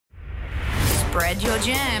Spread your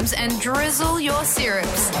jams and drizzle your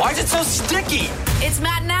syrups. Why is it so sticky? It's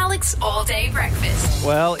Matt and Alex All Day Breakfast.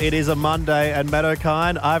 Well, it is a Monday, and Matt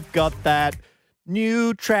O'Kine, I've got that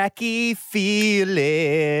new tracky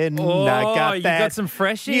feeling. Oh, I you got some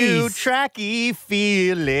freshies. New tracky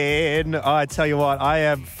feeling. I tell you what, I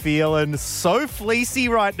am feeling so fleecy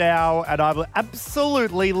right now, and I'm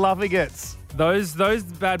absolutely loving it. Those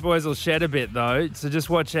bad boys will shed a bit though, so just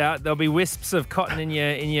watch out. There'll be wisps of cotton in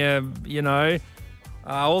your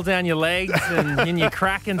all down your legs and in your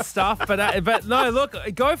crack and stuff. But no, look,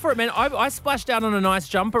 go for it, man. I splashed out on a nice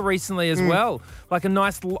jumper recently as well, like a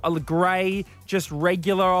nice grey, just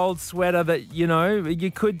regular old sweater that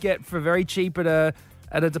you could get for very cheap at a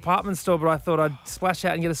department store. But I thought I'd splash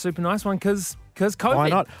out and get a super nice one because COVID. Why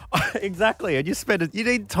not? Exactly. And you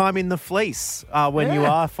need time in the fleece when you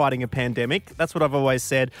are fighting a pandemic. That's what I've always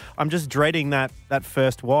said. I'm just dreading that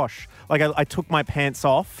first wash. Like I took my pants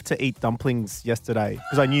off to eat dumplings yesterday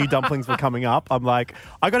because I knew dumplings were coming up. I'm like,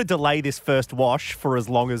 I got to delay this first wash for as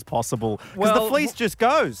long as possible because the fleece just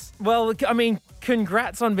goes. Well, I mean,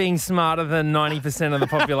 congrats on being smarter than 90% of the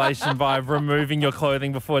population by removing your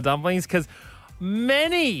clothing before dumplings, because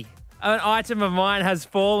many an item of mine has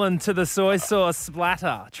fallen to the soy sauce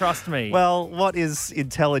splatter. Trust me. Well, what is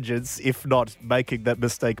intelligence if not making that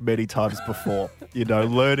mistake many times before?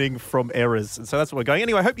 Learning from errors. And so that's where we're going.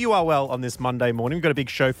 Anyway, I hope you are well on this Monday morning. We've got a big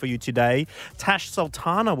show for you today. Tash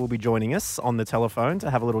Sultana will be joining us on the telephone to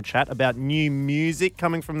have a little chat about new music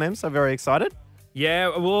coming from them. So very excited.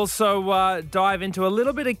 Yeah, we'll also dive into a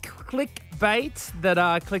little bit of clickbait that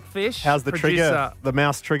Clickfish. How's the trigger, the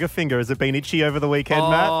mouse trigger finger? Has it been itchy over the weekend,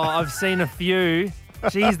 Matt? Oh, I've seen a few.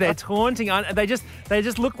 Jeez, they're taunting. They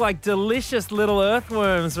just look like delicious little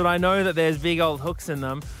earthworms, but I know that there's big old hooks in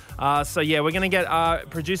them. So yeah, we're going to get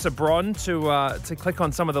producer Bron to click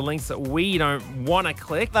on some of the links that we don't want to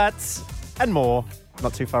click. That's and more.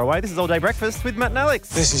 Not too far away. This is All Day Breakfast with Matt and Alex.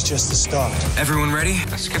 This is just the start. Everyone ready?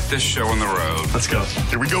 Let's get this show on the road. Let's go.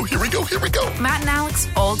 Here we go. Matt and Alex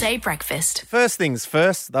All Day Breakfast. First things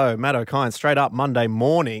first, though, Matt O'Kine, straight up Monday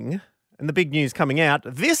morning, and the big news coming out,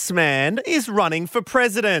 this man is running for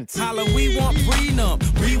president. We want prenup.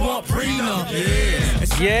 We want prenup.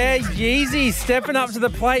 Yeah, Yeezy stepping up to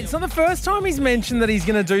the plate. It's not the first time he's mentioned that he's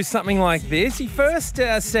going to do something like this. He first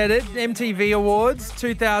said it, MTV Awards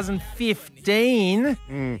 2015.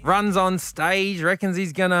 Runs on stage, reckons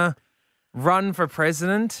he's going to run for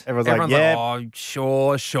president. Everyone's like,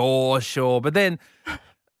 oh, sure. But then,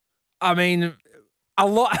 I mean, a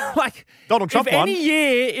lot, like Donald Trump won.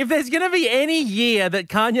 If there's going to be any year that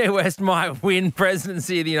Kanye West might win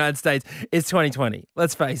presidency of the United States, it's 2020.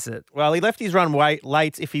 Let's face it. Well, he left his run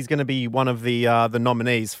late if he's going to be one of the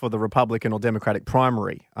nominees for the Republican or Democratic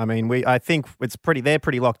primary. I mean, I think they're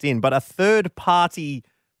pretty locked in. But a third party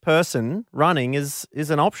person running is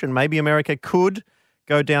an option. Maybe America could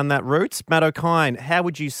go down that route. Matt O'Kine, how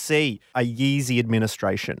would you see a Yeezy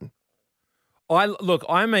administration?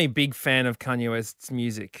 I'm a big fan of Kanye West's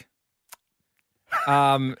music.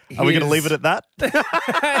 Are we going to leave it at that?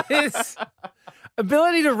 His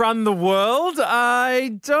ability to run the world,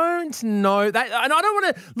 I don't know that, and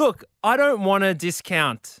I don't want to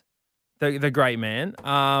discount the great man.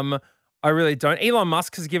 I really don't. Elon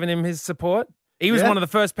Musk has given him his support. He was one of the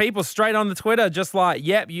first people straight on the Twitter, just like,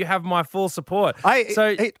 yep, you have my full support.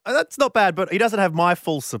 That's not bad, but he doesn't have my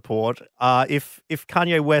full support. If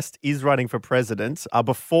Kanye West is running for president,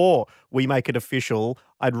 before we make it official,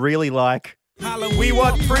 I'd really like, we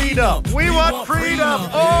want freedom. We want freedom.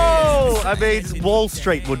 Oh, I mean, Wall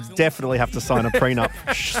Street would definitely have to sign a prenup,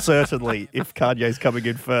 certainly, if Kanye's coming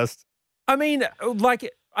in first. I mean,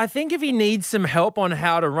 I think if he needs some help on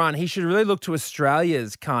how to run, he should really look to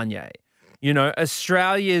Australia's Kanye.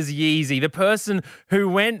 Australia's Yeezy, the person who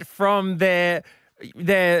went from their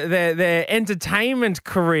entertainment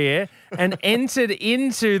career and entered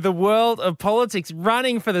into the world of politics,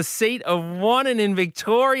 running for the seat of Wannon in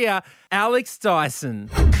Victoria, Alex Dyson.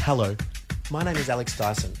 Hello, my name is Alex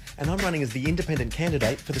Dyson, and I'm running as the independent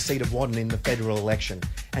candidate for the seat of Wannon in the federal election.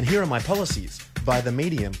 And here are my policies via the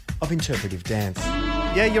medium of interpretive dance.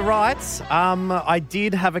 Yeah, you're right. I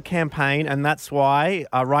did have a campaign, and that's why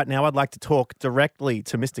right now I'd like to talk directly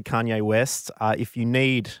to Mr. Kanye West. If you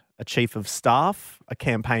need a chief of staff, a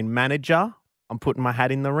campaign manager, I'm putting my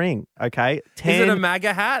hat in the ring, okay? Is it a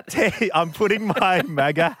MAGA hat? I'm putting my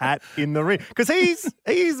MAGA hat in the ring because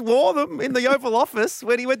he's wore them in the Oval Office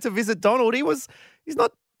when he went to visit Donald. He's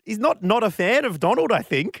not a fan of Donald, I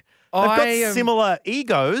think. They've got similar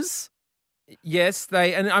egos. Yes,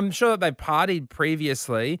 and I'm sure that they partied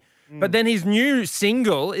previously, but then his new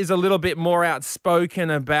single is a little bit more outspoken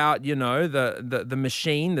about, the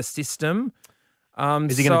machine, the system.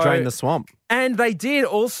 Is he going to drain the swamp? And they did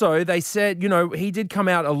also, they said, he did come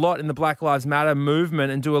out a lot in the Black Lives Matter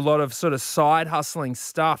movement and do a lot of sort of side hustling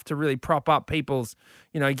stuff to really prop up people's,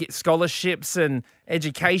 get scholarships and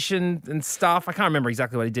education and stuff. I can't remember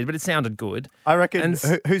exactly what he did, but it sounded good. I reckon,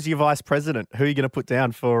 who's your vice president? Who are you going to put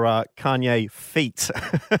down for Kanye feet?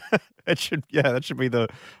 That should be the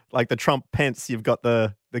Trump Pence. You've got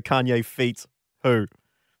the Kanye feet. Who?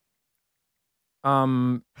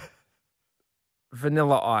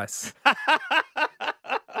 Vanilla Ice.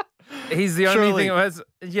 He's the only thing who has.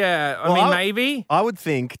 Yeah, I mean, maybe. I would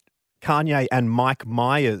think Kanye and Mike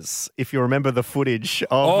Myers, if you remember the footage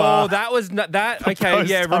of. That was that. Okay,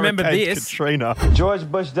 yeah, remember this. Katrina.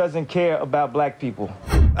 George Bush doesn't care about black people.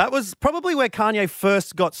 That was probably where Kanye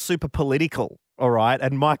first got super political. All right,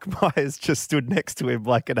 and Mike Myers just stood next to him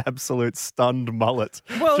like an absolute stunned mullet,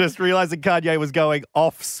 just realizing Kanye was going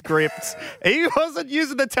off script. He wasn't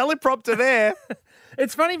using the teleprompter there.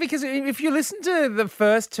 It's funny because if you listen to the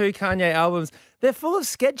first two Kanye albums, they're full of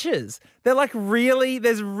sketches. They're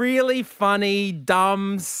there's really funny,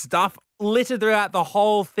 dumb stuff littered throughout the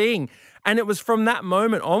whole thing. And it was from that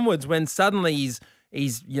moment onwards when suddenly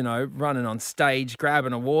he's running on stage,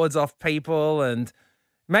 grabbing awards off people, and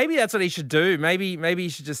maybe that's what he should do. Maybe he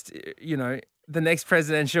should just, the next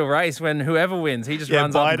presidential race, when whoever wins, he just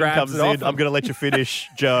runs up and grabs it off them. I'm going to let you finish,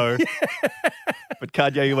 Joe. But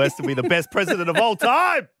Kanye West will be the best president of all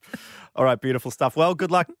time. All right, beautiful stuff. Well,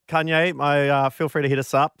 good luck, Kanye. Feel free to hit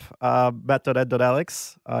us up,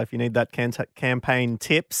 matt.ed.alex, if you need that campaign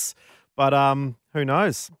tips. But who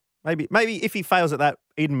knows? Maybe if he fails at that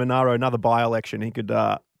Eden Monaro, another by-election, he could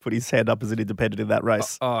put his hand up as an independent in that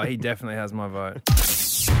race. Oh, he definitely has my vote.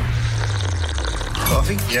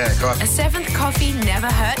 Coffee? Yeah, coffee. A seventh coffee never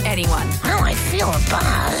hurt anyone. Oh, I feel a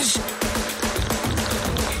buzz.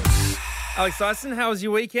 Alex Dyson, how was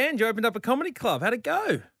your weekend? You opened up a comedy club. How'd it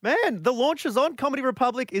go? Man, the launch is on. Comedy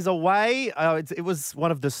Republic is away. It was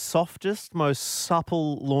one of the softest, most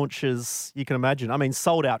supple launches you can imagine. I mean,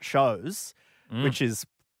 sold out shows, which is,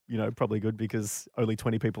 probably good because only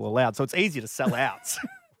 20 people are allowed. So it's easier to sell out.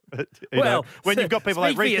 But, when you've got people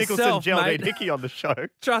like Reece Nicholson, Geraldine Hickey on the show.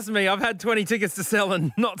 Trust me, I've had 20 tickets to sell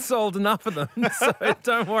and not sold enough of them, so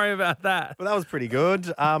don't worry about that. Well, that was pretty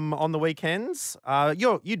good. On the weekends,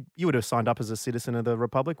 you would have signed up as a citizen of the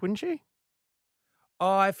Republic, wouldn't you?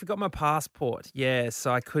 Oh, I forgot my passport. Yeah,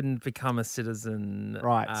 so I couldn't become a citizen.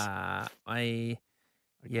 Right. I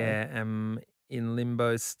am in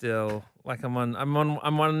limbo still. Like I'm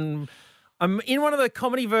in one of the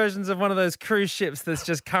comedy versions of one of those cruise ships that's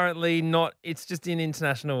just currently not, it's just in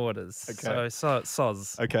international waters. Okay. So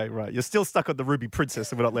soz. Okay, right. You're still stuck on the Ruby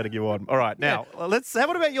Princess and we're not letting you on. All right, now,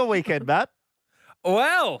 what about your weekend, Matt?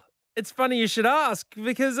 Well, it's funny you should ask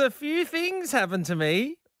because a few things happened to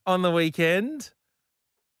me on the weekend.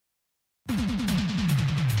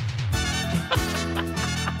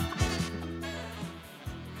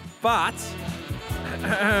 But,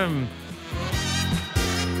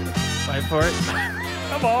 wait for it.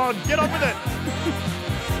 Come on, get on with it.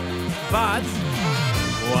 But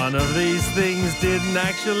one of these things didn't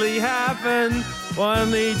actually happen.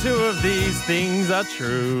 Only two of these things are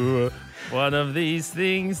true. One of these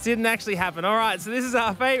things didn't actually happen. All right, so this is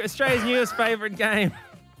our Australia's newest favourite game.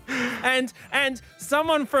 And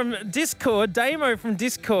someone from Discord, Damo from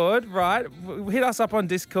Discord, right, hit us up on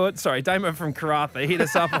Discord. Sorry, Damo from Karratha hit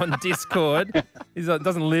us up on Discord. He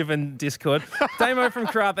doesn't live in Discord. Damo from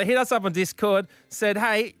Karratha hit us up on Discord, said,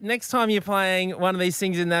 hey, next time you're playing one of these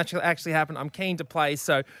things didn't actually happen, I'm keen to play.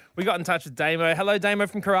 So we got in touch with Damo. Hello, Damo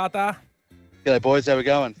from Karratha. G'day, boys. How we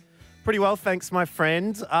going? Pretty well, thanks, my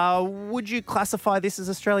friend. Would you classify this as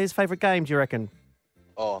Australia's favourite game, do you reckon?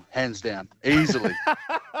 Oh, hands down. Easily.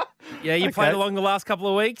 Yeah, you played along the last couple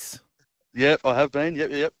of weeks? Yep, I have been.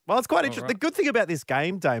 Yep. Well, it's quite interesting. Right. The good thing about this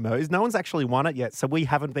game, Damo, is no one's actually won it yet, so we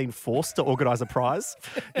haven't been forced to organise a prize.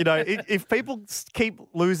 If people keep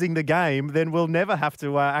losing the game, then we'll never have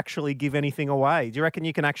to actually give anything away. Do you reckon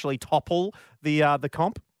you can actually topple the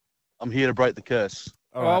comp? I'm here to break the curse.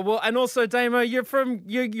 All right. Oh, well, and also, Damo, you're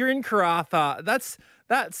in Karratha.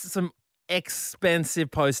 That's some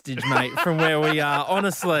expensive postage, mate, from where we are,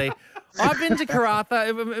 honestly. I've been to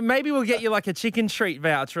Karratha. Maybe we'll get you like a chicken treat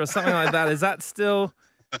voucher or something like that. Is that still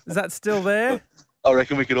there? I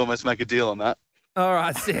reckon we could almost make a deal on that. All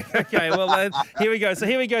right, sick. Okay, well, here we go. So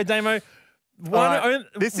here we go, Damo. One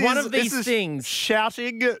of these things.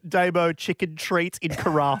 Shouting Damo chicken treats in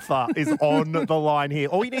Karratha is on the line here.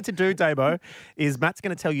 All you need to do, Damo, is Matt's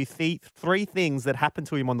going to tell you three things that happened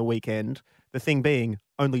to him on the weekend. The thing being,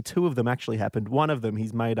 only two of them actually happened. One of them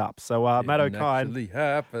he's made up. So, Matt O'Kine,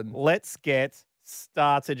 let's get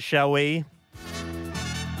started, shall we?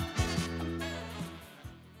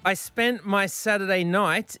 I spent my Saturday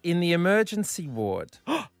night in the emergency ward.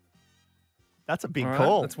 That's a big All right,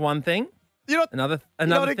 call. that's one thing. You're not,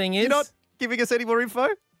 Another thing is... You're not giving us any more info?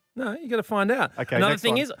 No, you got to find out. Okay, Another next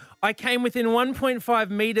thing one. is, I came within 1.5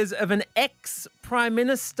 meters of an ex-prime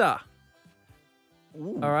minister.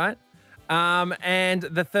 All right. And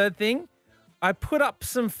the third thing, I put up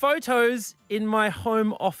some photos in my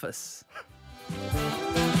home office.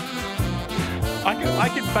 I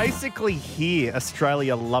can basically hear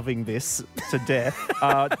Australia loving this to death.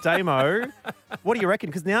 Damo, what do you reckon?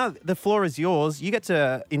 Because now the floor is yours. You get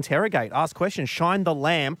to interrogate, ask questions, shine the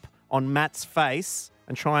lamp on Matt's face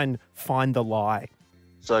and try and find the lie.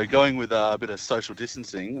 So going with a bit of social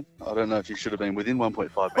distancing, I don't know if you should have been within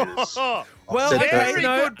 1.5 metres. Well, said okay, very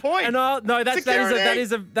no, good point. And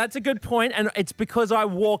that's a good point, and it's because I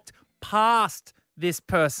walked past this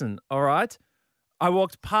person. All right, I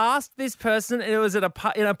walked past this person, and it was at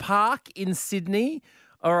in a park in Sydney.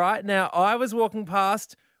 All right, now I was walking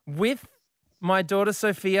past with my daughter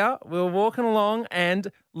Sophia. We were walking along,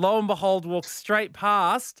 and lo and behold, walked straight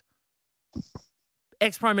past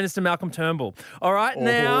ex-Prime Minister Malcolm Turnbull. All right,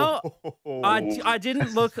 now I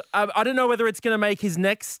didn't look. I don't know whether it's going to make his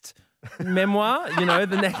next memoir. You know,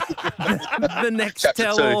 the next Chapter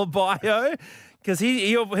tell-all bio, because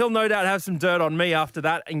he'll no doubt have some dirt on me after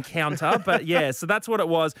that encounter. But yeah, so that's what it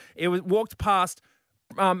was. It was walked past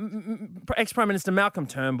ex-Prime Minister Malcolm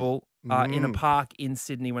Turnbull in a park in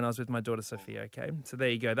Sydney when I was with my daughter Sophia. Okay, so there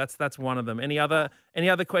you go. That's one of them. Any other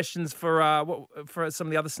questions for some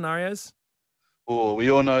of the other scenarios? Well, we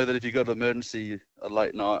all know that if you've got an emergency a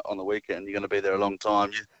late night on the weekend, you're going to be there a long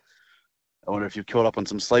time. I wonder if you've caught up on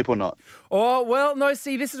some sleep or not. Oh, well, no,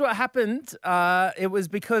 see, this is what happened. It was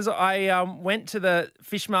because I went to the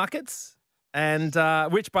fish markets, and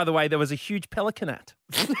which, by the way, there was a huge pelican at.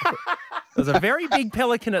 There was a very big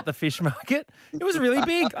pelican at the fish market. It was really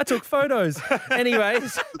big. I took photos.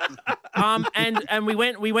 Anyways, and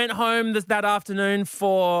we went home that afternoon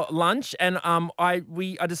for lunch, and I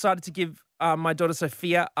decided to give my daughter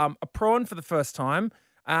Sophia a prawn for the first time,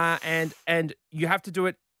 and you have to do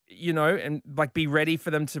it, you know, and like be ready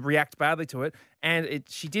for them to react badly to it. And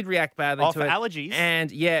she did react badly to for it. allergies.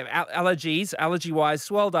 And yeah, allergy-wise,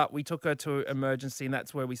 swelled up. We took her to emergency, and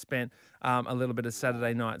that's where we spent a little bit of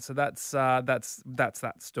Saturday night. So that's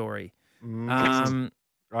that story. Right.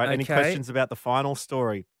 Any okay. questions about the final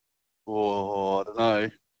story? Oh, I don't know.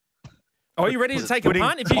 Oh, are you ready to take a Putting-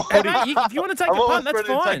 punt? If you want to take a punt, that's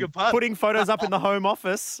fine. Putting photos up in the home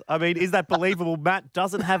office. I mean, is that believable? Matt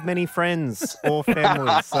doesn't have many friends or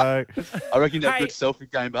family, so I reckon you have Hey. good selfie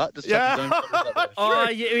game, but just chuck your own photos up there. Oh,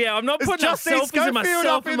 yeah, I'm not It's putting up Justine selfies of Schofield myself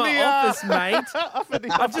up in in my the, office, mate. up in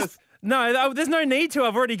the I've office. just no. There's no need to.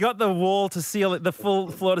 I've already got the wall to seal it, the full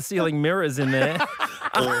floor to ceiling mirrors in there,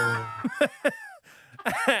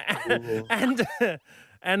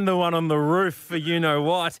 and the one on the roof for you know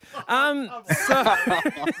what. So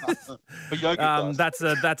For yoga class.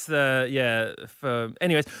 that's for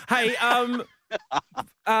anyways. Hey,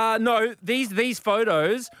 no, these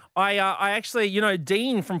photos, I actually, you know,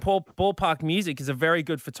 Dean from Ballpark Music is a very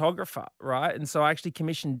good photographer, right? And so I actually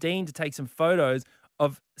commissioned Dean to take some photos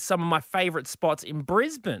of some of my favorite spots in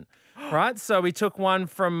Brisbane, right? So we took one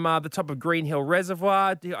from the top of Green Hill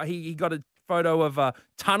Reservoir. He got a photo of a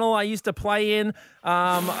tunnel I used to play in.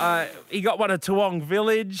 He got one of Toowong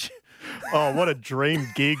Village. Oh, what a dream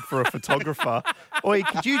gig for a photographer. Oi,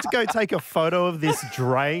 could you go take a photo of this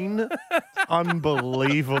drain?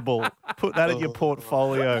 Unbelievable. Put that in your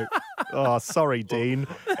portfolio. Oh, sorry, Dean.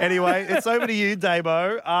 Anyway, it's over to you,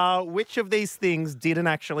 Damo. Which of these things didn't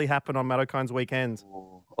actually happen on Matt O'Kine's weekend?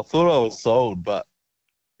 I thought I was sold, but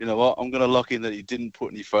you know what? I'm going to lock in that you didn't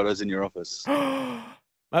put any photos in your office. Matt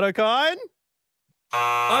O'Kine?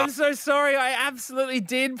 I'm so sorry. I absolutely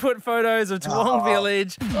did put photos of Toowong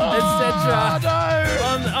Village, etc.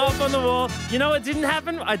 Up on the wall. You know what didn't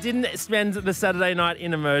happen? I didn't spend the Saturday night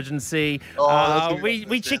in emergency.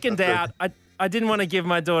 We chickened out. I didn't want to give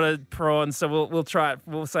my daughter prawns, so we'll try it.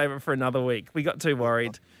 We'll save it for another week. We got too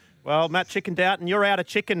worried. Well, Matt chickened out, and you're out of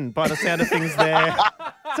chicken by the sound of things there.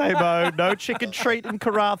 Tamo, no chicken treat in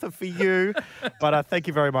Karratha for you. But thank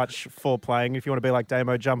you very much for playing. If you want to be like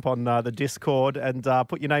Damo, jump on the Discord and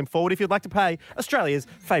put your name forward if you'd like to play Australia's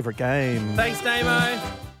favourite game. Thanks, Damo.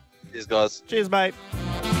 Cheers, guys. Cheers, mate.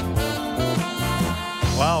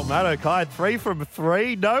 Wow, Matt O'Kine, 3 from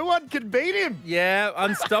 3. No one can beat him. Yeah,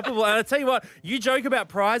 unstoppable. And I tell you what, you joke about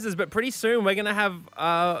prizes, but pretty soon we're going to have,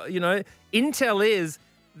 intel is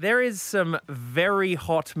there is some very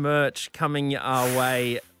hot merch coming our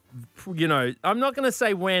way. You know, I'm not going to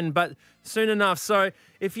say when, but soon enough. So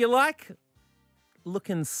if you like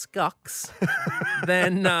looking scucks,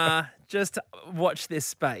 then just watch this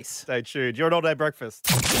space. Stay tuned. You're an all-day breakfast.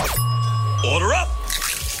 Order up.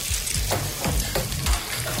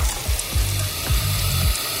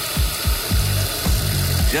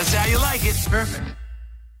 Just how you like it. Perfect.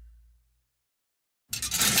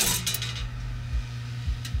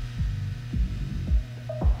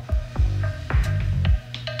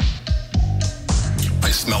 I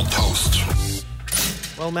smell toast.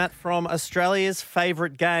 Well, Matt, from Australia's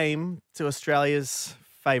favourite game to Australia's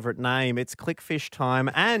favourite name, it's Clickfish time.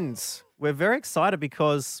 And we're very excited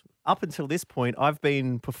because up until this point, I've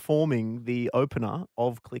been performing the opener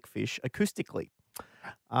of Clickfish acoustically.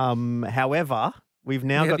 However, we've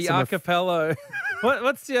now got the some... acapella.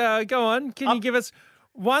 What's go on? Can you give us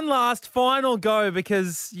one last final go?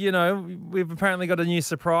 Because, you know, we've apparently got a new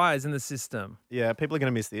surprise in the system. Yeah, people are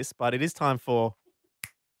going to miss this, but it is time for...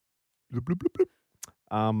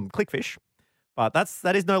 Clickfish. But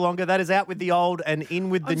that is no longer. That is out with the old and in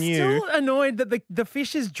with the new. I'm still annoyed that the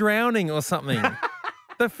fish is drowning or something.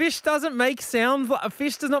 The fish doesn't make sounds. A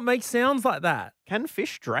fish does not make sounds like that. Can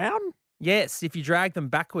fish drown? Yes, if you drag them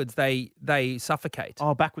backwards, they suffocate.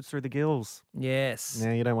 Oh, backwards through the gills. Yes.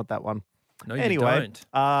 Yeah, you don't want that one. No, anyway, you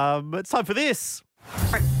don't. It's time for this.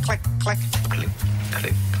 Click, click, click, click,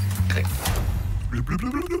 click, click.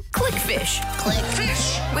 Clickfish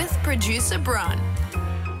Clickfish. with producer Bron.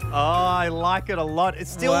 Oh, I like it a lot. It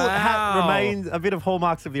still Wow. remains a bit of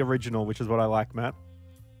hallmarks of the original, which is what I like, Matt.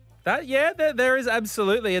 There is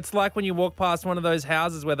absolutely. It's like when you walk past one of those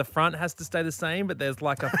houses where the front has to stay the same, but there's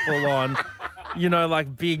like a full-on,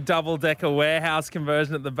 like big double-decker warehouse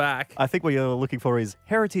conversion at the back. I think what you're looking for is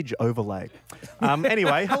heritage overlay.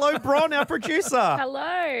 Anyway, hello, Bron, our producer.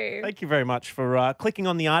 Hello. Thank you very much for clicking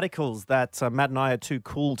on the articles that Matt and I are too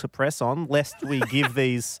cool to press on, lest we give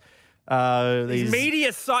these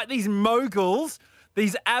media site, these moguls,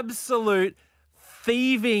 these absolute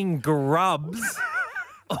thieving grubs.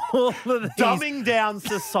 All of these. Dumbing down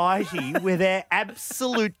society with their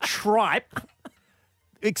absolute tripe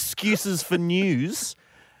excuses for news.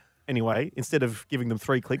 Anyway, instead of giving them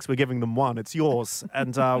 3 clicks, we're giving them 1. It's yours.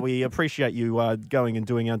 And we appreciate you going and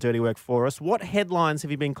doing our dirty work for us. What headlines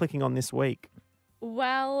have you been clicking on this week?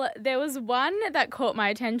 Well, there was one that caught my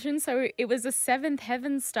attention. So it was a Seventh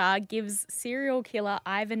Heaven star gives serial killer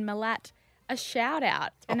Ivan Milat a shout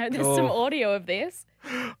out. I know there's some audio of this.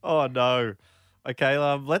 Oh, no. Okay,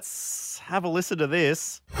 let's have a listen to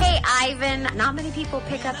this. Hey, Ivan. Not many people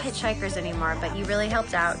pick up hitchhikers anymore, but you really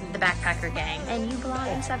helped out the backpacker gang, and you belong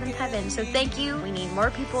in Seventh Heaven. So thank you. We need more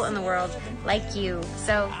people in the world like you.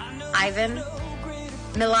 So, Ivan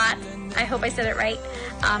Milat, I hope I said it right.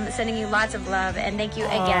 Sending you lots of love, and thank you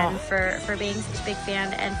again for being such a big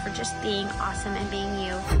fan and for just being awesome and being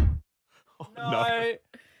you.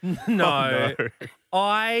 No.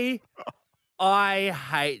 I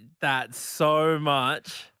hate that so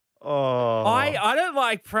much. Oh. I don't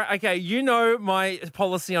like okay, you know my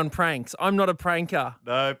policy on pranks. I'm not a pranker.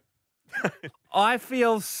 No. I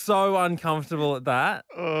feel so uncomfortable at that.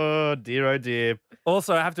 Oh, dear.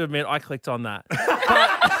 Also, I have to admit, I clicked on that.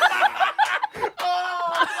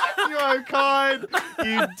 So kind.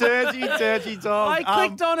 You dirty dog. I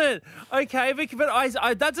clicked on it. Okay, but I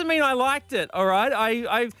that doesn't mean I liked it, all right?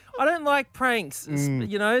 I don't like pranks,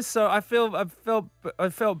 so I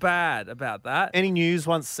felt bad about that. Any news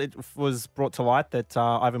once it was brought to light that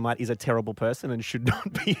Ivan Milat is a terrible person and should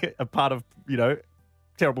not be a part of,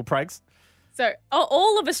 terrible pranks? So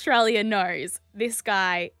all of Australia knows this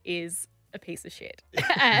guy is a piece of shit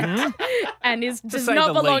and does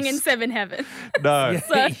not belong in Seven Heaven. No.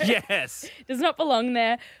 So, yes. Does not belong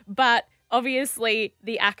there. But obviously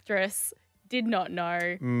the actress did not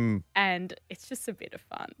know, and it's just a bit of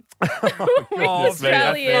fun.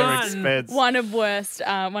 Australia's one of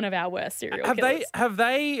our worst serial killers. Have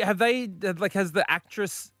they like has the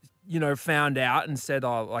actress found out and said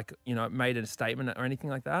made a statement or anything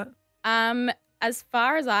like that? As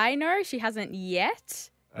far as I know, she hasn't yet.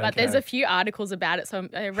 But there's a few articles about it, so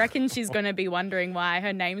I reckon she's going to be wondering why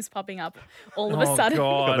her name's popping up all of a sudden.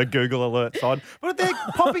 God. Got the Google alerts on. But they're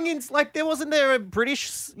popping in, wasn't there a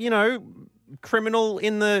British, criminal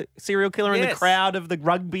in the serial killer in the crowd of the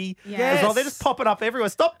rugby as well? They're just popping up everywhere.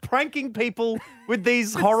 Stop pranking people with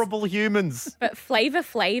these horrible humans. But Flavor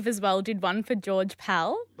Flav as well did one for George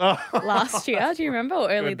Pell last year. Do you remember? Or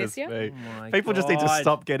early this year? Oh people just need to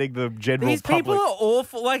stop getting the general These public. people are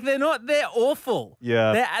awful. Like, they're awful.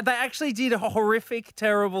 Yeah. They actually did horrific,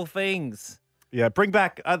 terrible things. Yeah, bring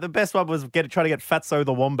back, the best one was trying to get Fatso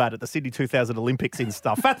the Wombat at the Sydney 2000 Olympics in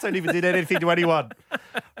stuff. Fatso didn't even did anything to anyone.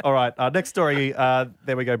 All right, next story.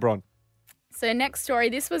 There we go, Bron. So next story,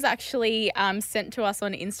 this was actually sent to us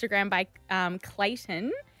on Instagram by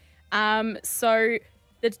Clayton. So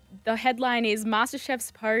the headline is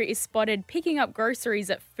MasterChef's Poe is spotted picking up groceries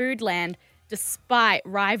at Foodland despite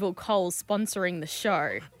rival Coles sponsoring the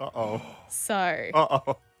show. Uh-oh.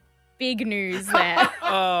 So big news there.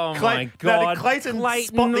 Oh, my Now, God. did Clayton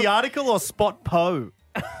spot the article or spot Poe?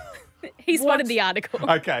 He spotted the article.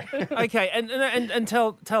 Okay. Okay, and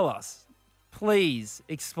tell us, please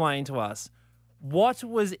explain to us, what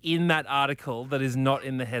was in that article that is not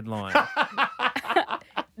in the headline?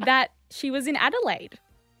 That she was in Adelaide.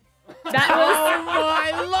 Oh,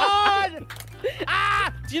 my Lord!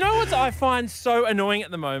 Do you know what I find so annoying at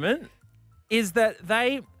the moment? Is that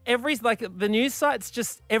the news sites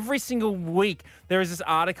just every single week there is this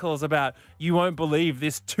articles about you won't believe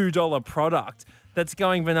this $2 product that's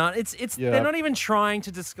going banana. They're not even trying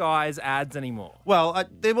to disguise ads anymore. Well,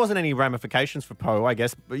 there wasn't any ramifications for Poe, I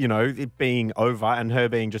guess, but, it being over and her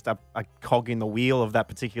being just a cog in the wheel of that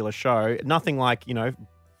particular show. Nothing like,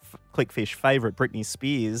 Clickfish favourite Britney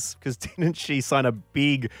Spears, because didn't she sign a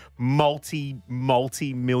big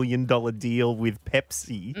multi-million-dollar deal with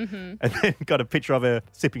Pepsi and then got a picture of her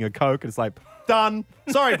sipping a Coke and it's like, done.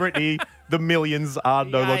 Sorry, Britney, the millions are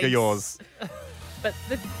no longer yours. But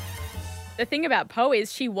the thing about Poe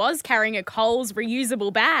is she was carrying a Coles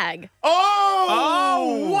reusable bag.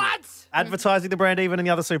 Oh, what? Advertising the brand even in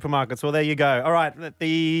the other supermarkets. Well, there you go. All right,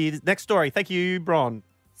 the next story. Thank you, Bron.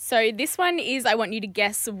 So this one is, I want you to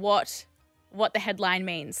guess what the headline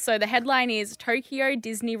means. So the headline is Tokyo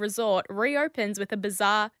Disney Resort reopens with a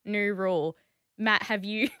bizarre new rule. Matt, have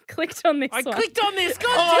you clicked on this one? I clicked on this.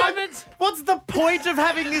 God damn it. What's the point of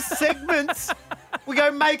having this segment? We go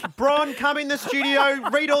make Bron come in the studio,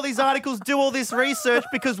 read all these articles, do all this research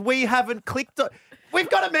because we haven't clicked on. We've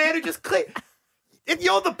got a man who just clicked. If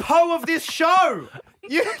you're the Poe of this show,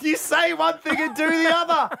 you say one thing and do the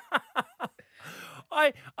other.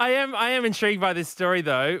 I am intrigued by this story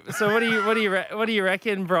though. So what do you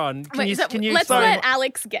reckon, Bron? Let's let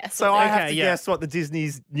Alex guess. So I have to guess what the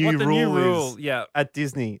Disney's new rule is at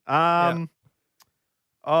Disney.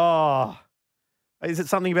 Is it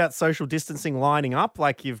something about social distancing lining up?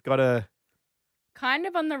 Like you've got to kind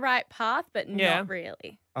of on the right path, but not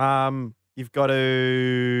really. You've got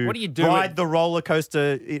to what do you do ride the roller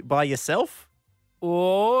coaster by yourself?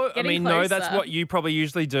 Or, Getting no, closer. that's what you probably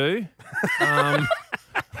usually do.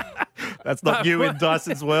 That's not you in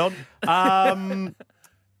Dyson's world.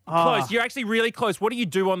 Close. You're actually really close. What do you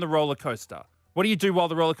do on the roller coaster? What do you do while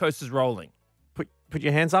the roller coaster's rolling? Put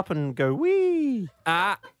your hands up and go, wee.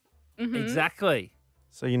 Exactly.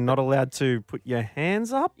 So you're not allowed to put your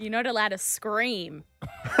hands up? You're not allowed to scream.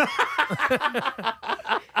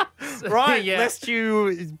 Right, lest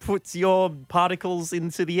you put your particles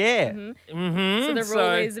into the air. So the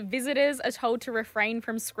rule is visitors are told to refrain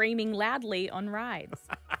from screaming loudly on rides.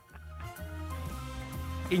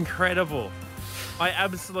 Incredible. I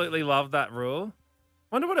absolutely love that rule.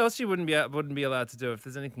 Wonder what else you wouldn't be allowed to do if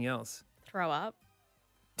there's anything else. Throw up.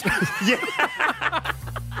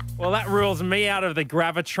 Well, that rules me out of the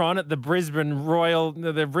Gravitron at the Brisbane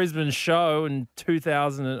show in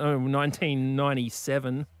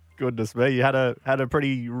 1997. Goodness me, you had a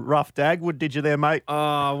pretty rough Dagwood, did you there, mate? Oh,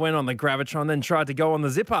 I went on the Gravitron, then tried to go on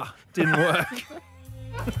the zipper. Didn't work.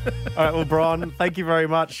 All right, well, Bron, thank you very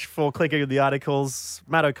much for clicking on the articles.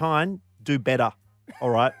 Matt O'Kine, do better.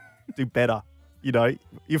 All right, do better.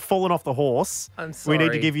 You've fallen off the horse. I'm sorry. We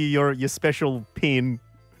need to give you your special pin.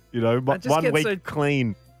 1 week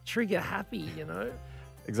clean. Trigger happy,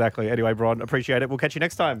 Exactly. Anyway, Bron, appreciate it. We'll catch you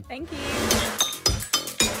next time. Thank you.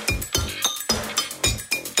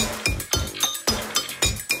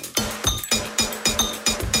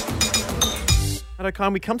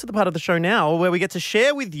 O'Kine, we come to the part of the show now where we get to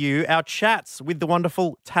share with you our chats with the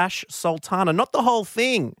wonderful Tash Sultana. Not the whole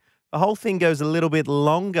thing. The whole thing goes a little bit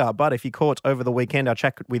longer, but if you caught over the weekend our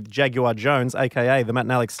chat with Jaguar Jones, a.k.a. the Matt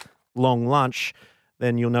and Alex Long Lunch,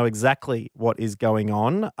 then you'll know exactly what is going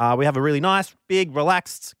on. We have a really nice, big,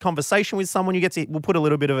 relaxed conversation with someone. We'll put a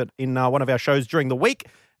little bit of it in one of our shows during the week,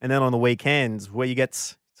 and then on the weekends where you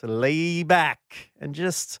get to lay back and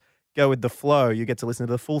just go with the flow. You get to listen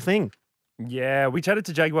to the full thing. Yeah, we chatted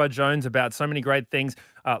to Jaguar Jones about so many great things,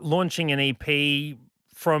 launching an EP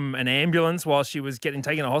from an ambulance while she was getting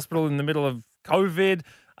taken to hospital in the middle of COVID,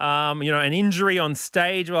 an injury on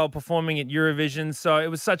stage while performing at Eurovision. So it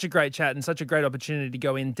was such a great chat and such a great opportunity to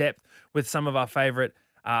go in depth with some of our favourite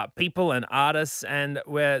people and artists. And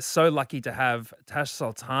we're so lucky to have Tash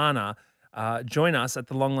Sultana join us at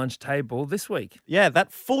the long lunch table this week. Yeah,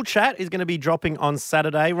 that full chat is going to be dropping on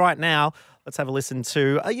Saturday. Right now, let's have a listen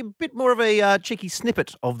to a bit more of a cheeky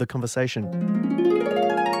snippet of the conversation.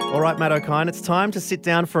 All right, Matt O'Kine, it's time to sit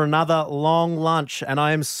down for another long lunch, and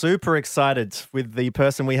I am super excited with the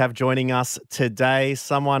person we have joining us today,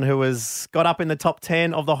 someone who has got up in the top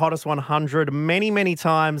 10 of the Hottest 100 many, many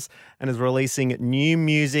times and is releasing new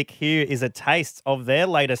music. Here is a taste of their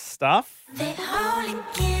latest stuff. They only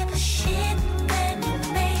give a shit when you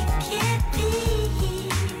make it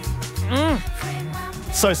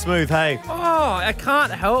be. So smooth, hey? Oh, I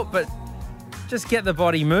can't help but just get the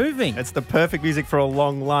body moving. It's the perfect music for a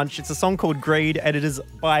long lunch. It's a song called Greed, and it is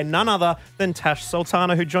by none other than Tash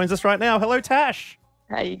Sultana, who joins us right now. Hello, Tash.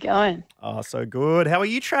 How you going? Oh, so good. How are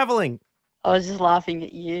you travelling? I was just laughing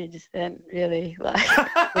at you just then, really, like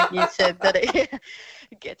when you said that it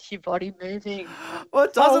gets your body moving. Well,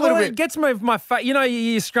 it does a little bit. It gets my face. You know,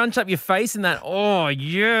 you scrunch up your face in that, oh,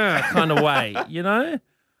 yeah, kind of way, you know?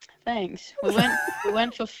 Thanks. We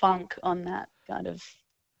went for funk on that kind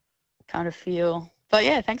of feel. But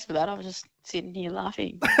yeah, thanks for that. I was just sitting here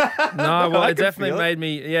laughing. No, well, it definitely made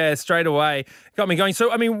me, straight away. Got me going.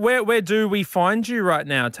 So, I mean, where do we find you right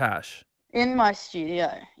now, Tash? In my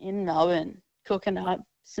studio in Melbourne, cooking up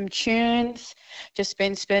some tunes. Just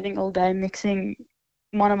been spending all day mixing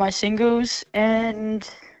one of my singles, and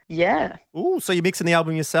yeah. Ooh, so you're mixing the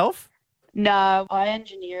album yourself? No, I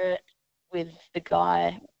engineer it with the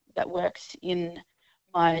guy that works in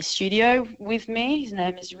my studio with me. His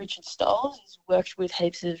name is Richard Stoles. He's worked with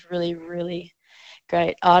heaps of really, really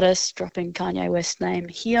great artists, dropping Kanye West's name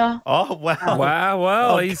here. Oh, wow. Wow,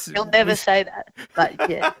 well, he'll never say that, but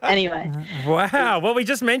yeah, anyway. Wow. Well, we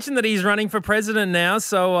just mentioned that he's running for president now,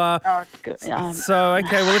 so oh, good. So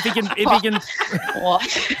okay, well, if he can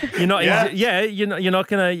what? You're not you're not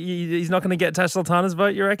going to he's not going to get Tash Sultana's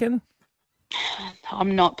vote, you reckon?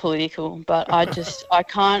 I'm not political, but I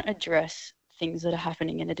can't address things that are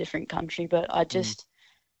happening in a different country, but I just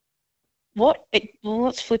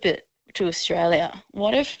let's flip it to Australia.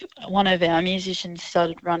 What if one of our musicians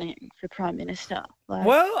started running for Prime Minister?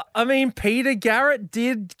 Well, I mean, Peter Garrett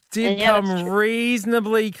did come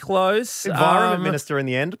reasonably close. Environment Minister in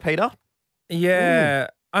the end, Peter. Yeah. Ooh.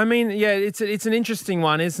 I mean, yeah, it's an interesting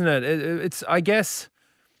one, isn't it? It's I guess.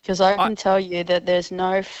 Because I can tell you that there's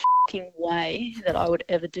no fucking way that I would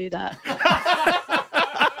ever do that.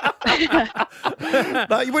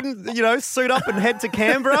 No, you wouldn't, suit up and head to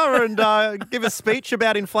Canberra and give a speech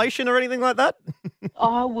about inflation or anything like that?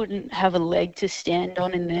 I wouldn't have a leg to stand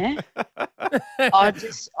on in there.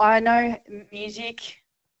 I know music,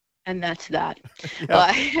 and that's that.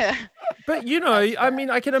 Yeah. But I mean,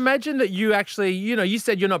 I can imagine that you actually, you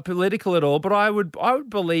said you're not political at all, but I would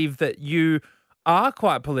believe that you are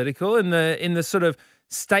quite political in the sort of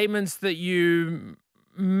statements that you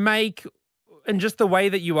make. And just the way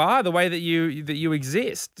that you are, the way that you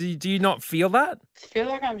exist. Do you not feel that? I feel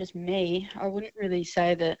like I'm just me. I wouldn't really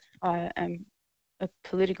say that I am a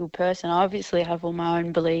political person. I obviously have all my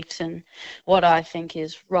own beliefs and what I think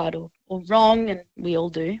is right or wrong, and we all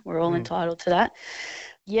do. We're all entitled to that.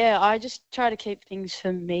 Yeah, I just try to keep things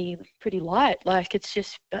for me pretty light. Like, it's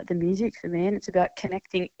just about the music for me, and it's about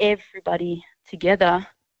connecting everybody together,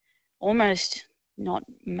 almost not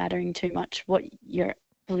mattering too much what your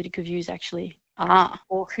political views actually are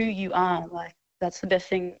or who you are. Like, that's the best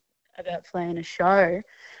thing about playing a show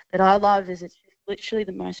that I love, is it's literally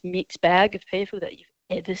the most mixed bag of people that you've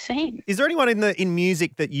ever seen. Is there anyone in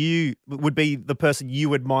music that you would be the person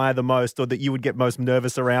you admire the most, or that you would get most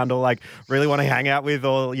nervous around, or like really want to hang out with,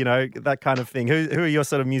 or that kind of thing? Who are your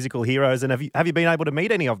sort of musical heroes, and have you been able to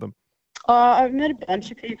meet any of them? I've met a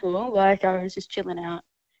bunch of people. Like, I was just chilling out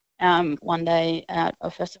one day at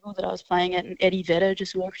a festival that I was playing at, and Eddie Vedder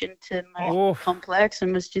just walked into my complex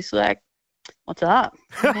and was just like, "What's up?"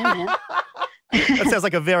 Yeah, man. That sounds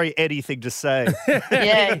like a very Eddie thing to say.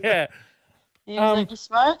 Yeah. He was like, "You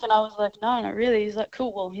smoke?" And I was like, "No, not really." He's like,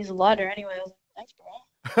 "Cool, well, here's a lighter anyway." I was like, "Thanks, bro."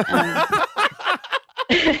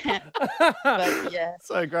 But yeah,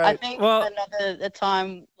 so great. I think another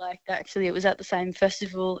time, like, actually it was at the same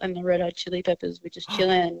festival, and the Red Hot Chili Peppers were just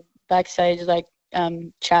chilling, and backstage, like,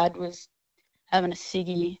 Chad was having a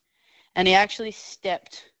ciggy, and he actually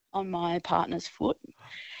stepped on my partner's foot,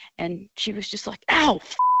 and she was just like, "Ow,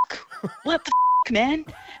 what the man?"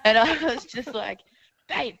 And I was just like,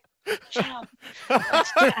 "Babe, shut up."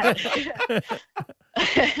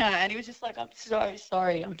 And he was just like, "I'm so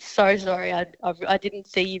sorry. I'm so sorry. I didn't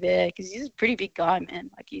see you there," because he's a pretty big guy,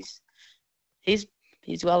 man. Like, he's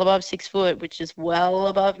well above 6 foot, which is well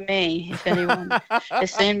above me. If anyone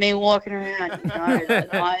has seen me walking around, you know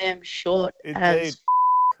that I am short as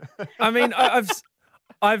I mean,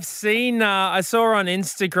 I've seen. I saw on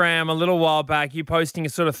Instagram a little while back you posting a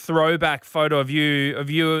sort of throwback photo of you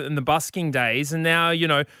in the busking days, and now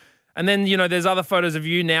and then there's other photos of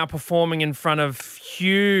you now performing in front of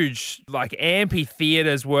huge like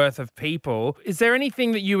amphitheaters worth of people. Is there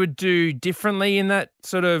anything that you would do differently in that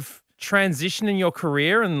sort of transition in your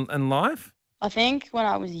career and life? I think when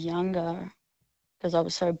I was younger, because I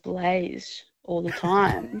was so blazed all the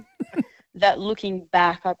time, that looking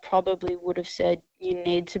back, I probably would have said, you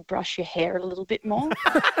need to brush your hair a little bit more.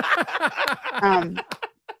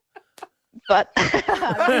 But,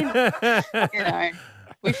 I mean,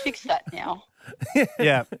 we fixed that now.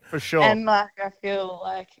 Yeah, for sure. And, I feel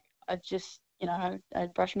like I just,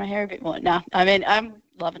 I'd brush my hair a bit more. No, I mean, I'm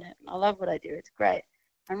loving it. I love what I do. It's great.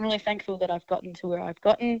 I'm really thankful that I've gotten to where I've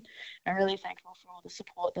gotten. I'm really thankful for all the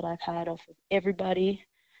support that I've had off of everybody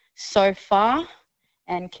so far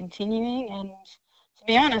and continuing. And to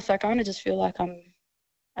be honest, I kind of just feel like I'm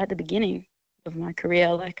at the beginning of my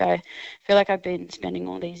career. Like I feel like I've been spending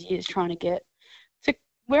all these years trying to get to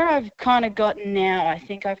where I've kind of gotten now. I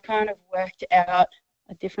think I've kind of worked out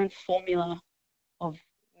a different formula of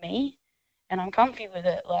me, and I'm comfy with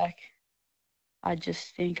it. Like, I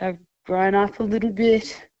just think I've grown up a little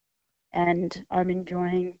bit and I'm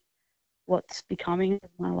enjoying what's becoming of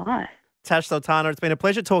my life. Tash Sultana, it's been a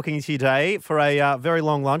pleasure talking to you today for a very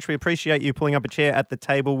long lunch. We appreciate you pulling up a chair at the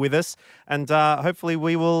table with us, and hopefully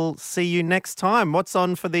we will see you next time. What's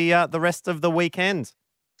on for the rest of the weekend?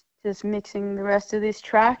 Just mixing the rest of this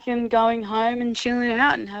track and going home and chilling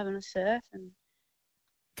out and having a surf. And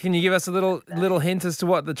can you give us a little hint as to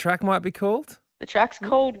what the track might be called? The track's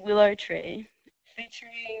called Willow Tree,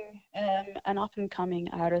 featuring an up-and-coming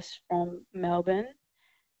artist from Melbourne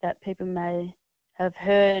that people may have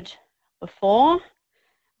heard before.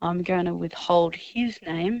 I'm going to withhold his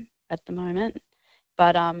name at the moment,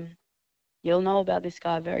 but you'll know about this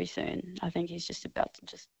guy very soon. I think he's just about to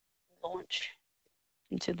just launch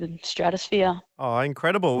into the stratosphere. Oh,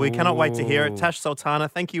 incredible. We cannot wait to hear it. Tash Sultana,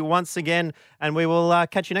 thank you once again, and we will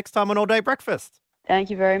catch you next time on All Day Breakfast.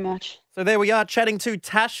 Thank you very much. So there we are, chatting to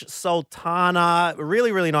Tash Sultana.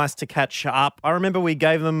 Really, really nice to catch up. I remember we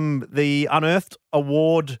gave them the Unearthed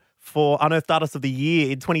Award for Unearthed Artist of the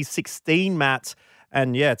Year in 2016, Matt.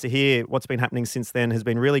 And yeah, to hear what's been happening since then has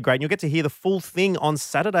been really great. And you'll get to hear the full thing on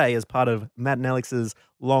Saturday as part of Matt and Alex's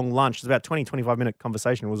long lunch. It's about 20, 25-minute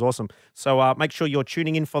conversation. It was awesome. So make sure you're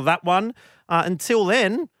tuning in for that one. Until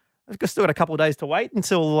then, I've still got a couple of days to wait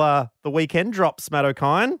until the weekend drops, Matt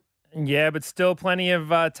O'Kine. Yeah, but still plenty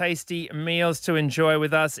of tasty meals to enjoy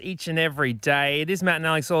with us each and every day. It is Matt and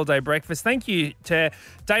Alex All Day Breakfast. Thank you to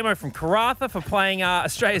Damo from Karratha for playing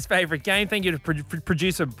Australia's favourite game. Thank you to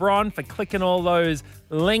producer Bron for clicking all those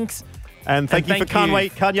links. And thank you for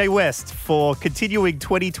Kanye West for continuing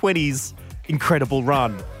 2020's incredible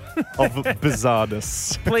run of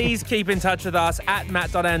bizarreness. Please keep in touch with us at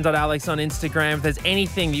matt.and.alex on Instagram. If there's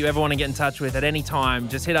anything that you ever want to get in touch with at any time,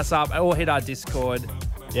 just hit us up or hit our Discord.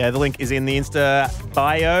 Yeah, the link is in the Insta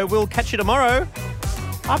bio. We'll catch you tomorrow.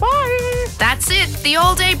 Bye-bye. That's it. The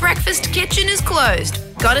All Day Breakfast kitchen is closed.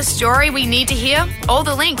 Got a story we need to hear? All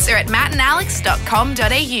the links are at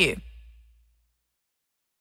mattandalex.com.au.